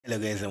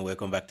Hello guys and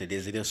welcome back to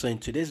this video. So in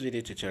today's video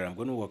tutorial, I'm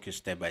going to walk you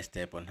step by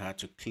step on how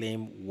to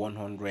claim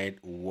 100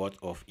 worth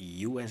of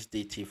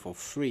USDT for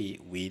free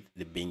with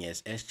the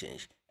BingX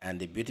exchange. And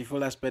the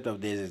beautiful aspect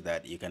of this is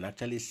that you can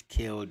actually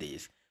scale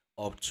this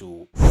up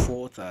to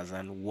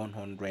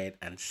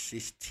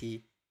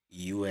 4,160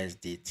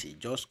 USDT,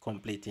 just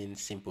completing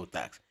simple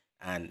tasks.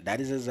 And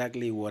that is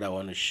exactly what I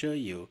want to show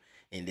you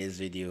in this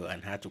video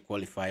and how to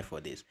qualify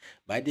for this.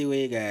 By the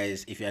way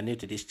guys, if you are new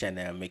to this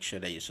channel, make sure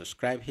that you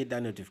subscribe, hit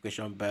that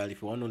notification bell.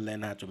 If you want to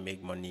learn how to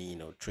make money,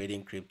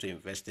 trading crypto,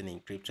 investing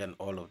in crypto and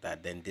all of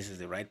that, then this is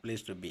the right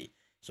place to be.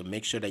 So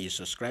make sure that you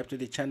subscribe to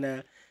the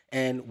channel,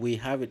 and we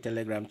have a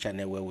Telegram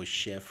channel where we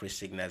share free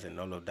signals and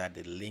all of that.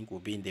 The link will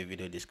be in the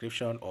video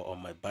description or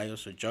on my bio,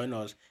 so join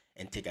us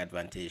and take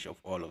advantage of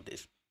all of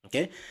this.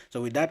 Okay,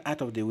 so with that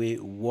out of the way,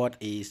 what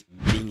is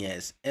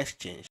BingX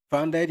Exchange?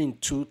 Founded in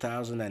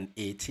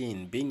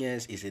 2018,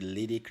 BingX is a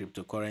leading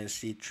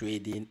cryptocurrency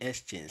trading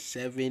exchange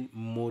serving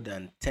more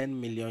than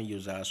 10 million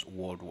users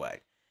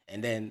worldwide.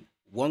 And then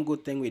one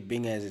good thing with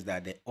BingX is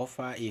that they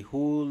offer a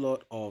whole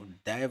lot of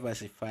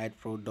diversified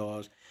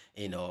products,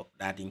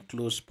 that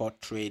includes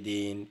spot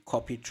trading,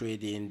 copy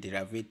trading,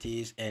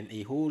 derivatives, and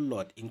a whole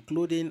lot,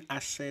 including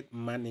asset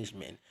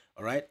management.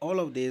 All right, all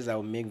of these I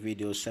will make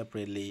videos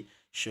separately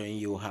showing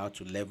you how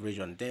to leverage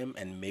on them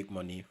and make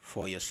money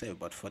for yourself.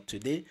 But for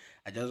today,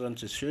 I just want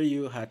to show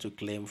you how to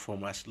claim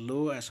from as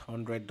low as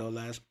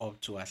 $100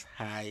 up to as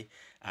high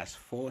as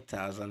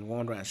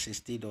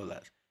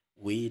 $4,160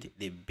 with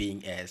the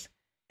BingX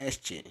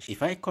exchange.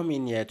 If I come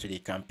in here to the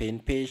campaign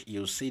page,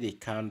 you'll see the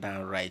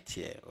countdown right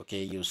here.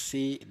 Okay, you'll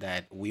see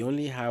that we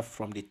only have,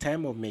 from the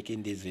time of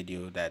making this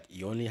video, that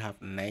you only have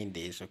 9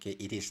 days. Okay,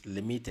 it is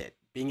limited.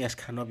 BingX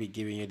cannot be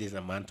giving you this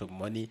amount of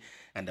money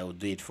and I will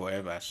do it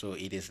forever. So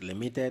it is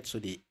limited. So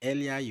the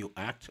earlier you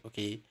act,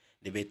 okay,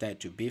 the better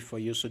it will be for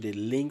you. So the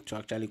link to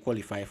actually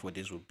qualify for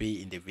this will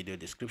be in the video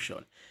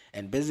description.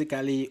 And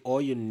basically all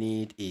you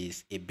need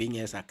is a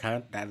BingX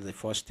account. That's the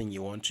first thing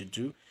you want to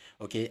do.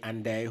 Okay,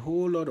 and there are a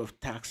whole lot of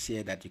tasks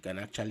here that you can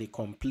actually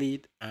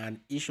complete, and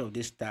each of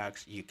these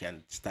tasks you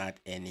can start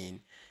earning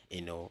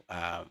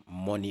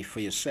money for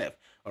yourself.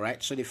 All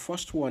right, so the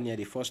first one here,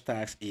 the first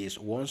task is,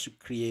 once you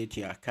create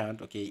your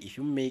account, okay, if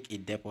you make a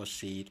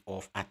deposit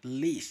of at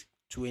least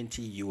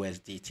 20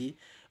 USDT,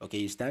 okay,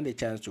 you stand a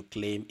chance to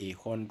claim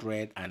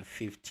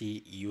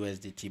 150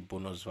 USDT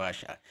bonus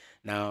voucher.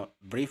 Now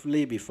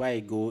briefly, before I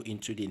go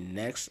into the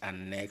next,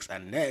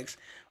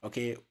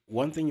 okay,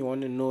 one thing you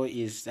want to know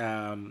is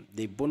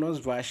the bonus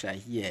voucher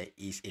here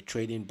is a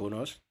trading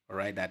bonus, all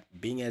right, that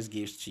BingX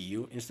gives to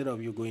you. Instead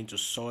of you going to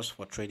source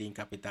for trading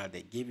capital,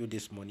 they give you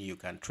this money, you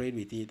can trade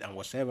with it, and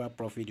whatever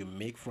profit you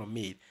make from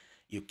it,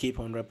 you keep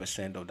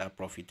 100% of that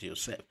profit to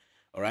yourself.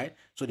 All right,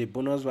 so the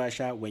bonus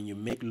voucher, when you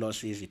make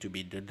losses, it will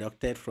be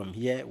deducted from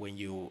here. When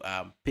you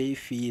pay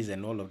fees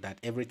and all of that,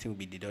 everything will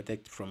be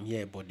deducted from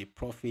here, but the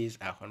profits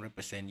are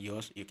 100%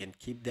 yours. You can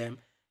keep them,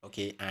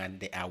 okay,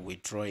 and they are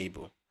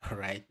withdrawable. All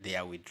right, they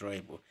are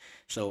withdrawable.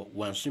 So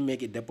once you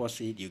make a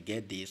deposit, you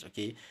get this.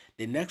 Okay,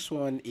 the next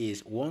one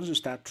is, once you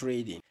start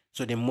trading,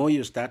 so the more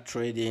you start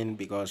trading,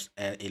 because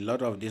a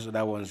lot of these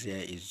other ones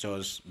here is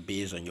just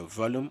based on your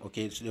volume.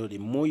 Okay, so the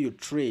more you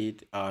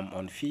trade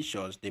on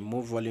futures, the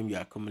more volume you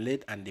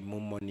accumulate and the more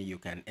money you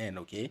can earn.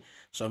 Okay,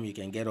 some you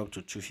can get up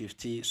to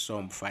 250,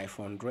 some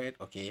 500.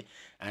 Okay,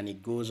 and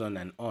it goes on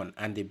and on.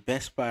 And the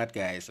best part,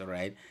 guys, all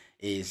right,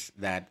 is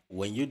that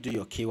when you do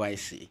your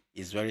KYC,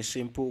 it's very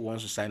simple.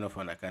 Once you sign up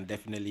on an account,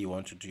 definitely you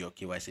want to do your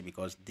KYC,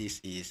 because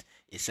this is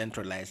a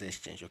centralized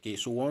exchange. Okay,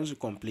 so once you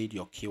complete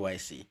your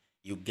KYC,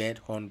 you get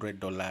 $100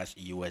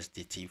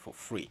 USDT for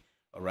free.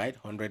 All right,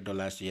 $100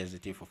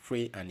 USDT for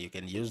free, and you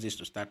can use this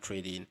to start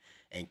trading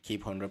and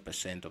keep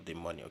 100% of the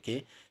money.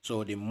 Okay,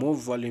 so the more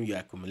volume you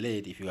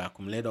accumulate, if you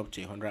accumulate up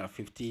to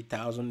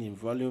 150,000 in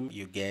volume,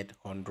 you get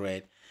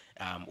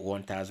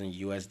 1,000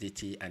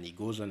 USDT, and it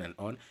goes on and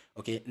on.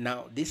 Okay,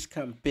 now this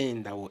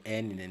campaign that will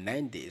end in the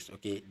 9 days,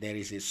 okay, there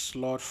is a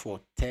slot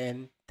for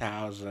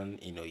 10,000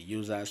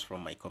 users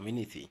from my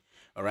community.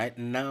 All right,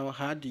 now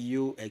how do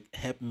you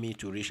help me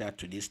to reach out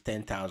to these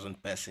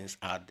 10,000 persons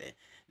out there?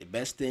 The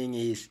best thing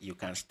is you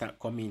can start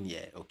coming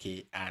here,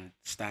 okay, and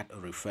start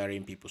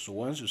referring people. So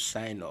once you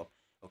sign up,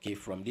 okay,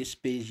 from this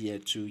page here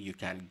too, you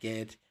can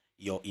get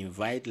your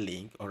invite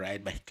link, all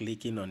right, by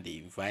clicking on the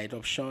invite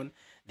option.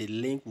 The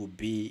link will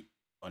be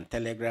on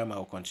Telegram. I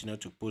will continue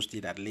to post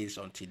it at least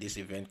until this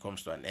event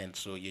comes to an end.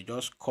 So you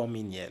just come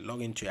in here,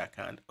 log into your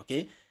account,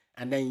 okay,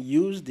 and then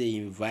use the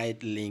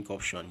invite link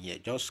option here.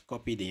 Just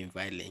copy the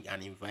invite link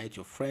and invite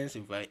your friends,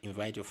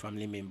 invite your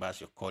family members,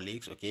 your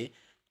colleagues, okay,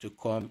 to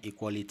come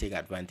equally take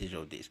advantage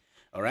of this.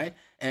 All right,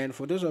 and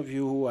for those of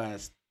you who are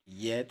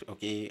yet,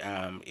 okay,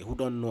 who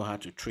don't know how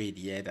to trade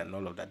yet and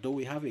all of that, though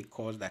we have a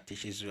course that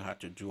teaches you how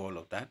to do all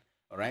of that.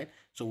 All right,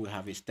 so we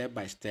have a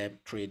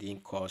step-by-step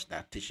trading course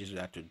that teaches you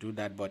how to do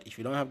that. But if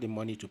you don't have the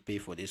money to pay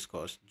for this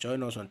course,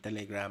 join us on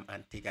Telegram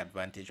and take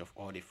advantage of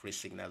all the free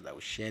signals that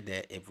we share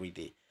there every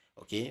day.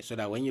 Okay, so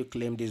that when you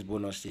claim these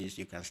bonuses,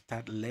 you can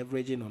start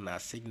leveraging on our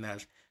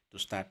signals to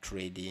start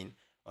trading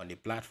on the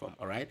platform.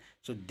 All right,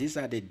 so these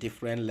are the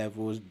different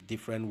levels,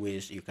 different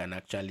ways you can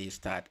actually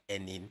start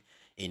earning,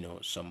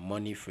 some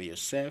money for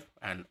yourself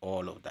and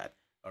all of that.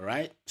 All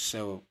right,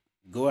 so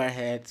go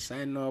ahead,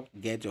 sign up,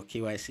 get your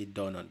KYC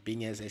done on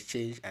BingX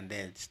Exchange, and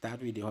then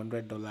start with the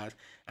 $100.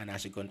 And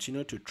as you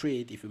continue to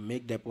trade, if you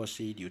make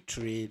deposit, you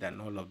trade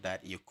and all of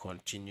that, you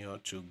continue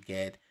to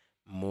get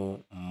more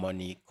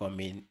money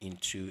coming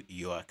into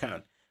your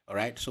account. All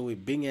right, so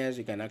with BingX,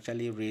 you can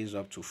actually raise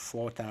up to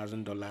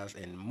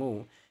 $4,000 and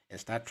more and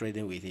start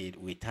trading with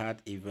it without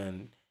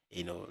even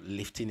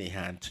lifting a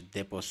hand to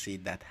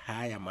deposit that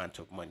high amount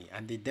of money.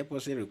 And the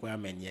deposit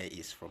requirement here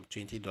is from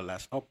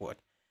 $20 upward.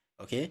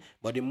 Okay,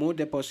 but the more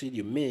deposit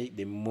you make,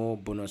 the more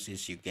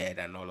bonuses you get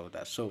and all of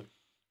that. So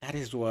that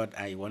is what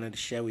I wanted to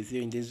share with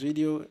you in this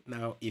video.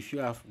 Now, if you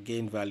have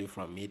gained value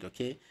from it,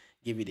 okay,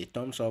 give it a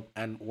thumbs up.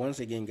 And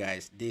once again,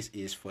 guys, this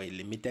is for a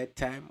limited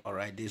time. All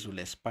right, this will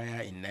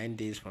expire in 9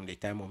 days from the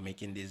time of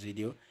making this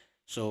video.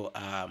 So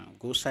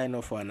go sign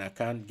up for an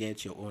account,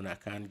 get your own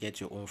account, get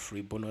your own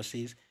free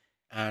bonuses,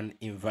 and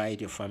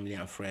invite your family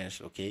and friends,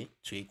 okay,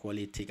 to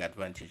equally take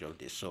advantage of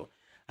this. So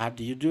how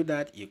do you do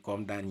that? You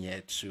come down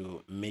here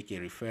to make a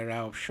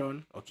referral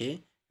option,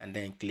 okay, and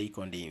then click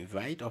on the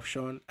invite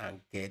option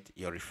and get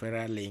your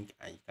referral link,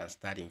 and you can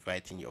start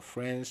inviting your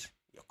friends,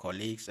 your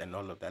colleagues, and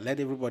all of that. Let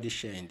everybody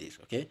share in this,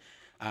 okay?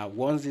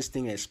 Once this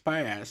thing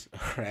expires,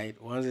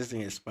 right, once this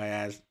thing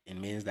expires, it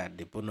means that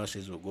the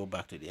bonuses will go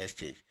back to the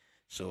exchange.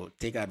 So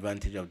take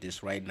advantage of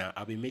this right now.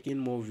 I'll be making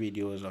more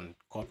videos on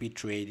copy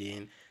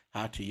trading,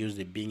 how to use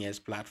the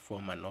BingX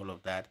platform and all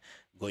of that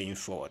going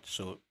forward.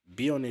 So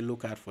be on the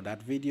lookout for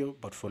that video.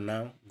 But for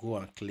now, go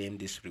and claim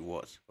these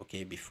rewards,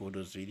 okay, before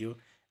those videos,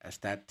 and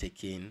start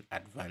taking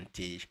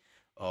advantage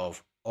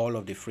of all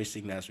of the free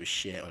signals we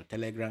share on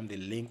Telegram. The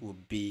link will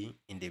be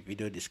in the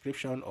video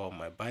description or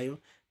my bio.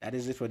 That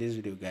is it for this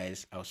video,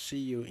 guys. I'll see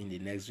you in the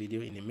next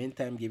video. In the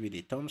meantime, give it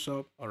a thumbs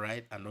up, all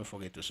right, and don't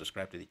forget to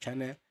subscribe to the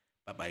channel.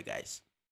 Bye bye, guys.